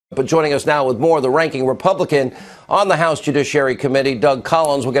But joining us now with more, the ranking Republican on the House Judiciary Committee, Doug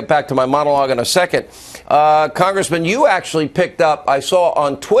Collins. We'll get back to my monologue in a second. Congressman, you actually picked up, I saw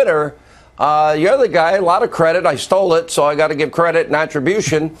on Twitter, you're the guy, a lot of credit. I stole it, so I got to give credit and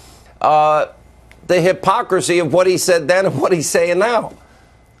attribution. The hypocrisy of what he said then and what he's saying now.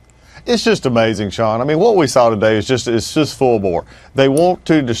 It's just amazing, Sean. I mean, what we saw today is just full bore. They want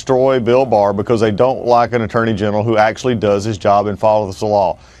to destroy Bill Barr because they don't like an attorney general who actually does his job and follows the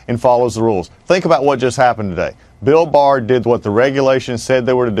law and follows the rules. Think about what just happened today. Bill Barr did what the regulations said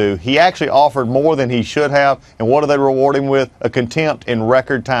they were to do. He actually offered more than he should have. And what do they reward him with? A contempt in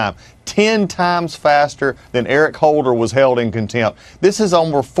record time. 10 times faster than Eric Holder was held in contempt. This is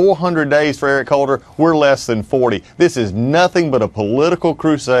over 400 days for Eric Holder. We're less than 40. This is nothing but a political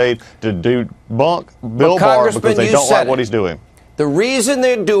crusade to debunk Bill Barr because they don't like what he's doing. The reason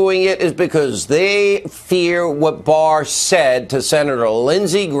they're doing it is because they fear what Barr said to Senator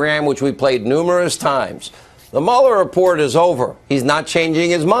Lindsey Graham, which we played numerous times. The Mueller report is over. He's not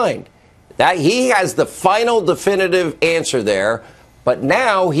changing his mind. That he has the final definitive answer there. But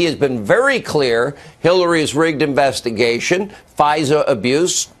now he has been very clear. Hillary's rigged investigation, FISA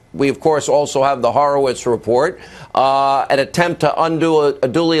abuse. We, of course, also have the Horowitz report, an attempt to undo a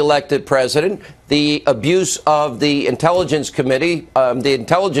duly elected president, the abuse of the Intelligence Committee, the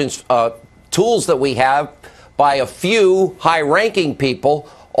intelligence tools that we have by a few high-ranking people.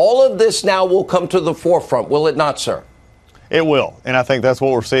 All of this now will come to the forefront, will it not, sir? It will, and I think that's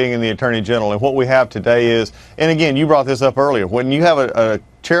what we're seeing in the Attorney General. And what we have today is, and again, you brought this up earlier, when you have a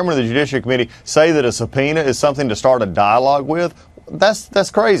chairman of the Judiciary Committee say that a subpoena is something to start a dialogue with,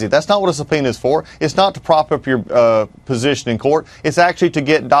 that's crazy. That's not what a subpoena is for. It's not to prop up your position in court. It's actually to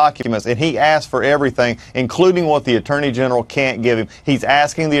get documents. And he asked for everything, including what the Attorney General can't give him. He's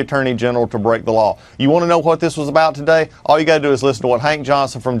asking the Attorney General to break the law. You want to know what this was about today? All you got to do is listen to what Hank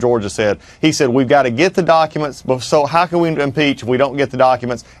Johnson from Georgia said. He said, we've got to get the documents, so how can we impeach if we don't get the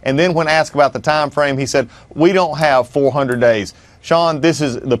documents? And then when asked about the time frame, he said, we don't have 400 days. Sean,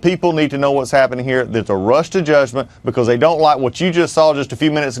 the people need to know what's happening here. There's a rush to judgment because they don't like what you just saw just a few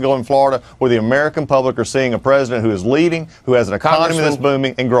minutes ago in Florida, where the American public are seeing a president who is leading, who has an economy that's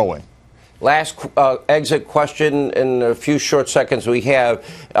booming and growing. Last exit question in a few short seconds we have.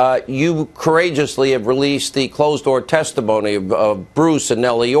 You courageously have released the closed-door testimony of Bruce and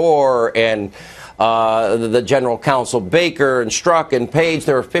Nellie Orr and the general counsel Baker and Strzok and Page.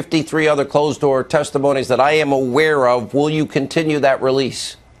 There are 53 other closed-door testimonies that I am aware of. Will you continue that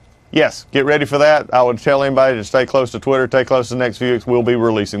release? Yes, get ready for that. I would tell anybody to stay close to Twitter, stay close to the next few weeks. We'll be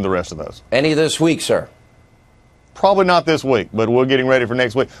releasing the rest of those. Any this week, sir? Probably not this week, but we're getting ready for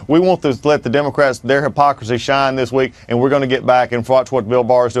next week. We want to let the Democrats, their hypocrisy shine this week, and we're going to get back and watch what Bill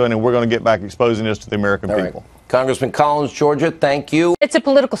Barr is doing, and we're going to get back exposing this to the American people. Right. Congressman Collins, Georgia, thank you. It's a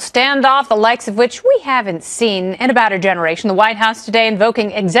political standoff, the likes of which we haven't seen in about a generation. The White House today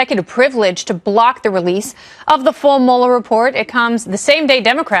invoking executive privilege to block the release of the full Mueller report. It comes the same day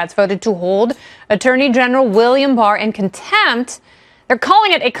Democrats voted to hold Attorney General William Barr in contempt. They're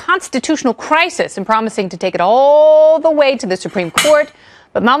calling it a constitutional crisis and promising to take it all the way to the Supreme Court.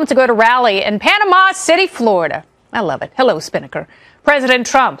 But moments ago at a rally in Panama City, Florida. I love it. Hello, Spinnaker. President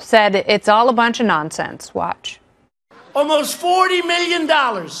Trump said it's all a bunch of nonsense. Watch. Almost $40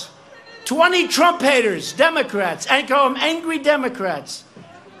 million. 20 Trump haters, Democrats, and call them angry Democrats.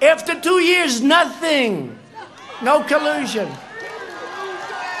 After 2 years, nothing. No collusion.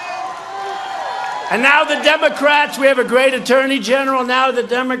 And now the Democrats, we have a great attorney general. Now the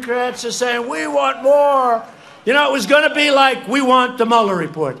Democrats are saying, we want more. You know, it was going to be like, we want the Mueller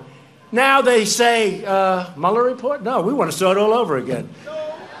report. Now they say, Mueller report? No, we want to start all over again.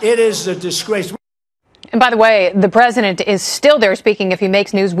 It is a disgrace. And by the way, the president is still there speaking. If he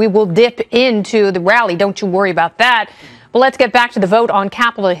makes news, we will dip into the rally. Don't you worry about that. But let's get back to the vote on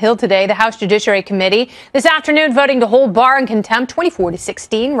Capitol Hill today. The House Judiciary Committee this afternoon voting to hold Barr in contempt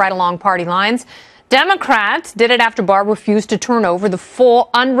 24-16, right along party lines. Democrats did it after Barr refused to turn over the full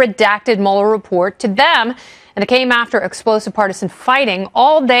unredacted Mueller report to them. And it came after explosive partisan fighting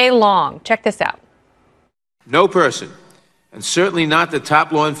all day long. Check this out. No person, and certainly not the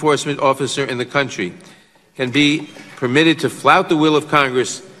top law enforcement officer in the country, can be permitted to flout the will of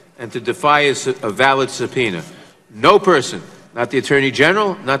Congress and to defy a valid subpoena. No person, not the Attorney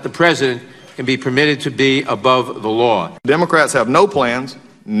General, not the President, can be permitted to be above the law. Democrats have no plans,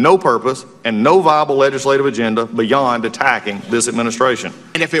 no purpose, and no viable legislative agenda beyond attacking this administration.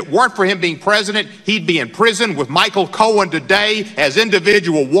 And if it weren't for him being president, he'd be in prison with Michael Cohen today as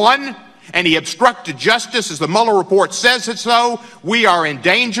individual one, and he obstructed justice as the Mueller report says it so, we are in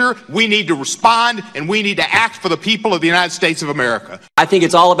danger. We need to respond, and we need to act for the people of the United States of America. I think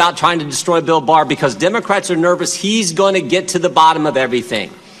it's all about trying to destroy Bill Barr because Democrats are nervous he's going to get to the bottom of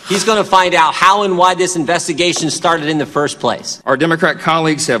everything. He's going to find out how and why this investigation started in the first place. Our Democrat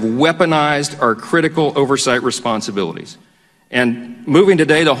colleagues have weaponized our critical oversight responsibilities. And moving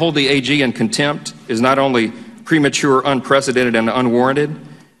today to hold the AG in contempt is not only premature, unprecedented, and unwarranted,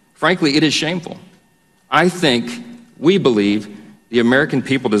 frankly, it is shameful. we believe the American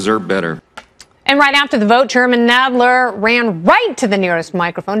people deserve better. And right after the vote, Chairman Nadler ran right to the nearest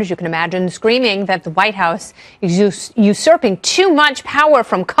microphone, as you can imagine, screaming that the White House is usurping too much power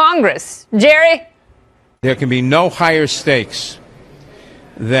from Congress. Jerry? There can be no higher stakes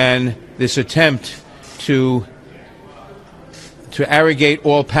than this attempt to arrogate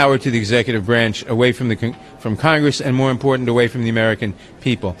all power to the executive branch away from Congress and, more important, away from the American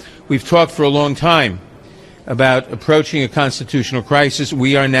people. We've talked for a long time about approaching a constitutional crisis.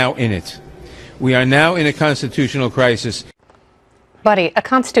 We are now in it. We are now in a constitutional crisis. Buddy, a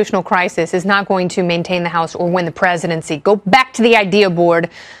constitutional crisis is not going to maintain the House or win the presidency. Go back to the idea board.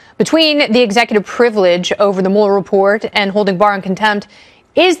 Between the executive privilege over the Mueller report and holding Barr in contempt,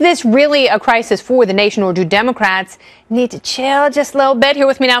 is this really a crisis for the nation, or do Democrats need to chill just a little bit? Here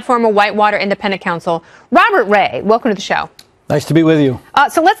with me now, former Whitewater Independent Counsel Robert Ray. Welcome to the show. Nice to be with you.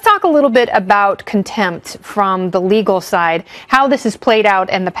 So let's talk a little bit about contempt from the legal side, how this has played out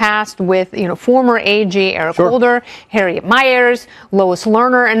in the past with, former AG Eric Holder, Harriet Miers, Lois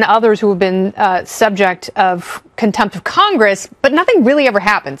Lerner, and others who have been subject of contempt of Congress, but nothing really ever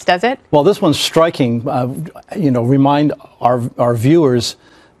happens, does it? Well, this one's striking. Remind our viewers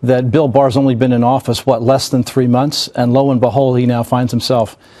that Bill Barr's only been in office, less than 3 months, and lo and behold, he now finds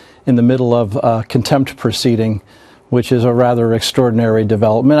himself in the middle of a contempt proceeding, which is a rather extraordinary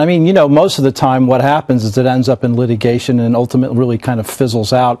development. I mean, most of the time what happens is it ends up in litigation and ultimately really kind of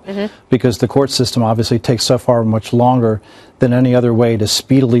fizzles out because the court system obviously takes so far much longer than any other way to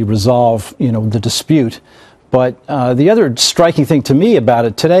speedily resolve, the dispute. But the other striking thing to me about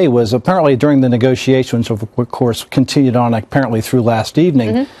it today was apparently during the negotiations, of course, continued on apparently through last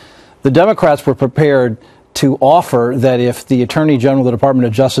evening, the Democrats were prepared to offer that if the Attorney General of the Department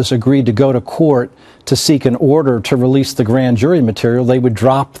of Justice agreed to go to court to seek an order to release the grand jury material, they would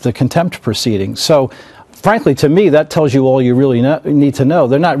drop the contempt proceedings. So, frankly, to me, that tells you all you really need to know.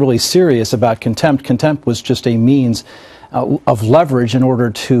 They're not really serious about contempt. Contempt was just a means of leverage in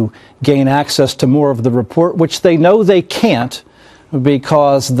order to gain access to more of the report, which they know they can't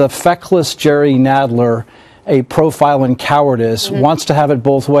because the feckless Jerry Nadler, a profile in cowardice, wants to have it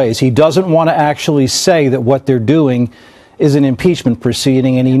both ways. He doesn't want to actually say that what they're doing is an impeachment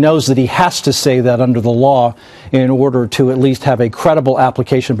proceeding, and he knows that he has to say that under the law in order to at least have a credible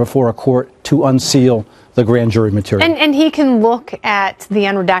application before a court to unseal the grand jury material. And he can look at the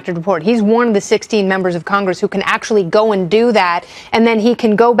unredacted report. He's one of the 16 members of Congress who can actually go and do that, and then he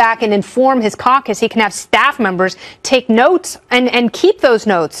can go back and inform his caucus. He can have staff members take notes and keep those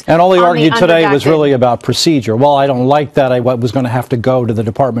notes. And all he argued today was really about procedure. Well, I don't like that. I was going to have to go to the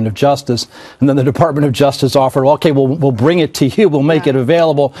Department of Justice, and then the Department of Justice offered, okay, we'll bring it to you. We'll make it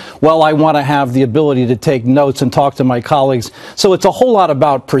available. Well, I want to have the ability to take notes and talk to my colleagues. So it's a whole lot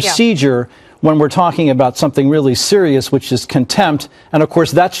about procedure when we're talking about something really serious, which is contempt. And, of course,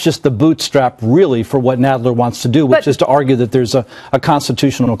 that's just the bootstrap, really, for what Nadler wants to do, which is to argue that there's a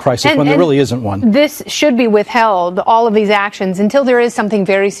constitutional crisis when there really isn't one. This should be withheld, all of these actions, until there is something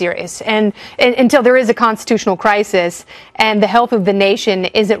very serious and until there is a constitutional crisis and the health of the nation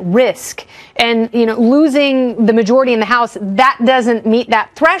is at risk. And, losing the majority in the House, that doesn't meet that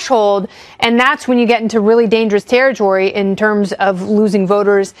threshold. And that's when you get into really dangerous territory in terms of losing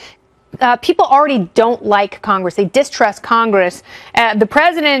voters. People already don't like Congress. They distrust Congress. The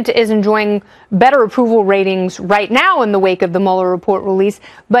president is enjoying better approval ratings right now in the wake of the Mueller report release,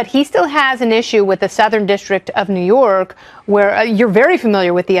 but he still has an issue with the Southern District of New York, where you're very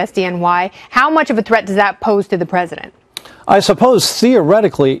familiar with the SDNY. How much of a threat does that pose to the president? I suppose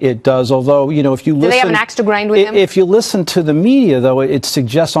theoretically it does, although, if you listen... Do they have an axe to grind with him? If you listen to the media, though, it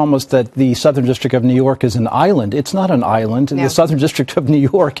suggests almost that the Southern District of New York is an island. It's not an island. The Southern District of New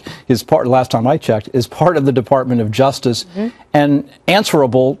York is last time I checked, is part of the Department of Justice and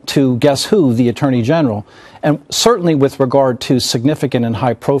answerable to, guess who, the Attorney General. And certainly with regard to significant and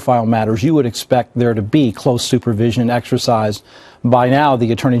high-profile matters, you would expect there to be close supervision exercised by now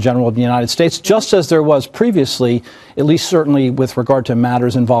the Attorney General of the United States, just as there was previously, at least certainly with regard to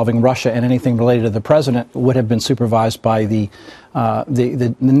matters involving Russia and anything related to the president, would have been supervised by the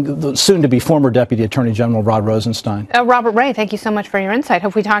soon-to-be former Deputy Attorney General Rod Rosenstein. Robert Ray, thank you so much for your insight.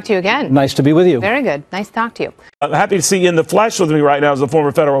 Hope we talk to you again. Nice to be with you. Very good. Nice to talk to you. Happy to see you in the flesh with me right now is the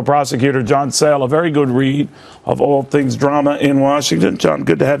former federal prosecutor, John Sale. A very good read of all things drama in Washington. John,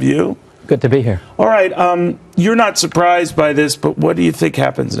 good to have you. Good to be here. All right. You're not surprised by this, but what do you think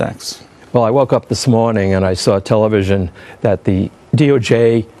happens next? Well, I woke up this morning and I saw television that the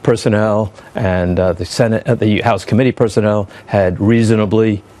DOJ personnel and the Senate, the House committee personnel had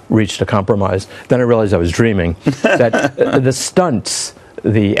reasonably reached a compromise. Then I realized I was dreaming. That the stunts,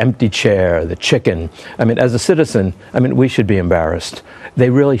 the empty chair, the chicken. I mean, as a citizen, we should be embarrassed. They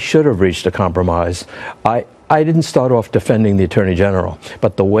really should have reached a compromise. I didn't start off defending the Attorney General,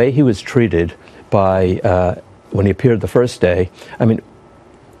 but the way he was treated by when he appeared the first day,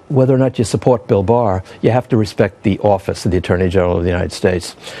 whether or not you support Bill Barr, you have to respect the office of the Attorney General of the United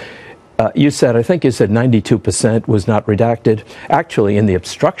States. I think you said 92% was not redacted. Actually, in the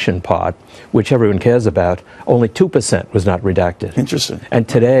obstruction part, which everyone cares about, only 2% was not redacted. Interesting. And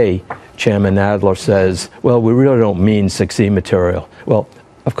today, Chairman Nadler says, well, we really don't mean 6E material. Well,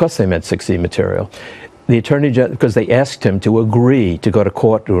 of course they meant 6E material. The Attorney General, because they asked him to agree to go to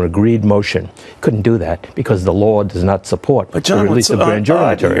court to an agreed motion, couldn't do that because the law does not support the release of grand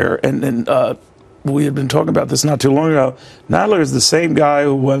jury material. And we had been talking about this not too long ago. Nadler is the same guy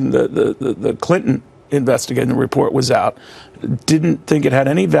who, when the Clinton investigating report was out, didn't think it had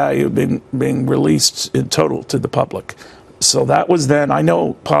any value being released in total to the public. So that was then. I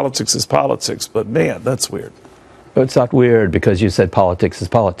know politics is politics, but man, that's weird. It's not weird because you said politics is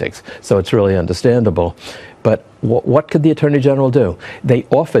politics, so it's really understandable. But what could the Attorney General do? They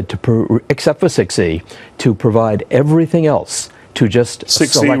offered to, except for 6E, to provide everything else to just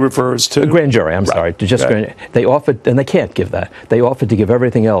 6E refers to a grand jury. I'm sorry, to just grand. They offered, and they can't give that. They offered to give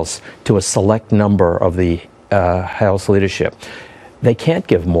everything else to a select number of the House leadership. They can't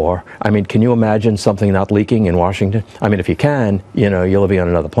give more. Can you imagine something not leaking in Washington? If you can, you're living on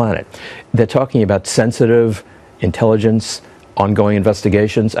another planet. They're talking about sensitive intelligence, ongoing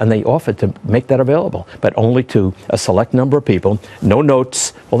investigations, and they offered to make that available, but only to a select number of people, no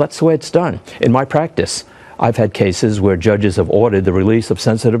notes. Well, that's the way it's done. In my practice, I've had cases where judges have ordered the release of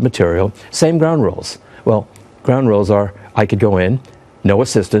sensitive material, same ground rules. Well, ground rules are, I could go in, no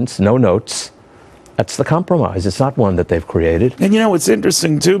assistance, no notes. That's the compromise. It's not one that they've created. And it's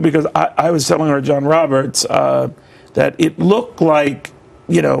interesting, too, because I was telling her, John Roberts, that it looked like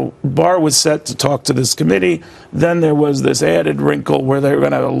Barr was set to talk to this committee. Then there was this added wrinkle where they were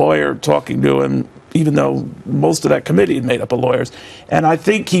going to have a lawyer talking to him, even though most of that committee had made up of lawyers. And I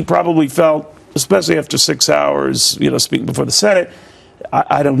think he probably felt, especially after 6 hours, speaking before the Senate,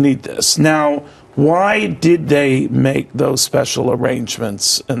 I don't need this. Now, why did they make those special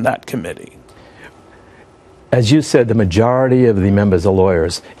arrangements in that committee? As you said, the majority of the members are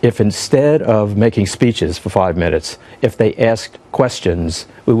lawyers. If instead of making speeches for 5 minutes, if they asked questions,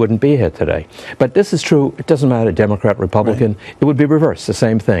 we wouldn't be here today. But this is true. It doesn't matter, Democrat, Republican. Right. It would be reversed, the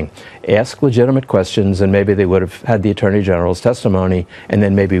same thing. Ask legitimate questions, and maybe they would have had the Attorney General's testimony, and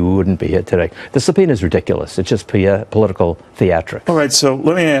then maybe we wouldn't be here today. The subpoena is ridiculous. It's just political theatrics. All right, so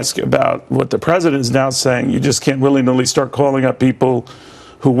let me ask you about what the president is now saying. You just can't willy-nilly start calling up people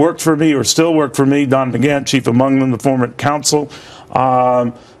who worked for me or still work for me, Don McGahn, chief among them, the former counsel,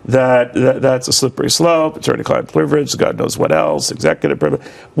 that's a slippery slope, attorney-client privilege, God knows what else, executive privilege.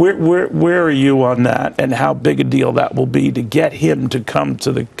 Where are you on that, and how big a deal that will be to get him to come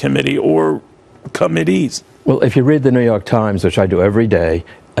to the committee or committees? Well, if you read the New York Times, which I do every day,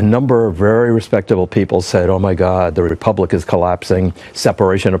 a number of very respectable people said, oh my God, the Republic is collapsing,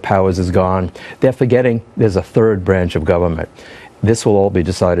 separation of powers is gone. They're forgetting there's a third branch of government. This will all be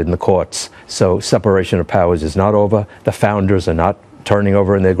decided in the courts. So separation of powers is not over. The founders are not turning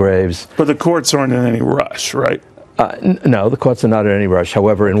over in their graves. But the courts aren't in any rush, right? No, the courts are not in any rush.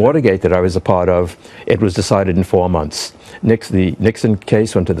 However, in Watergate that I was a part of, it was decided in 4 months. The Nixon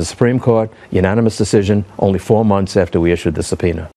case went to the Supreme Court, unanimous decision, only 4 months after we issued the subpoena.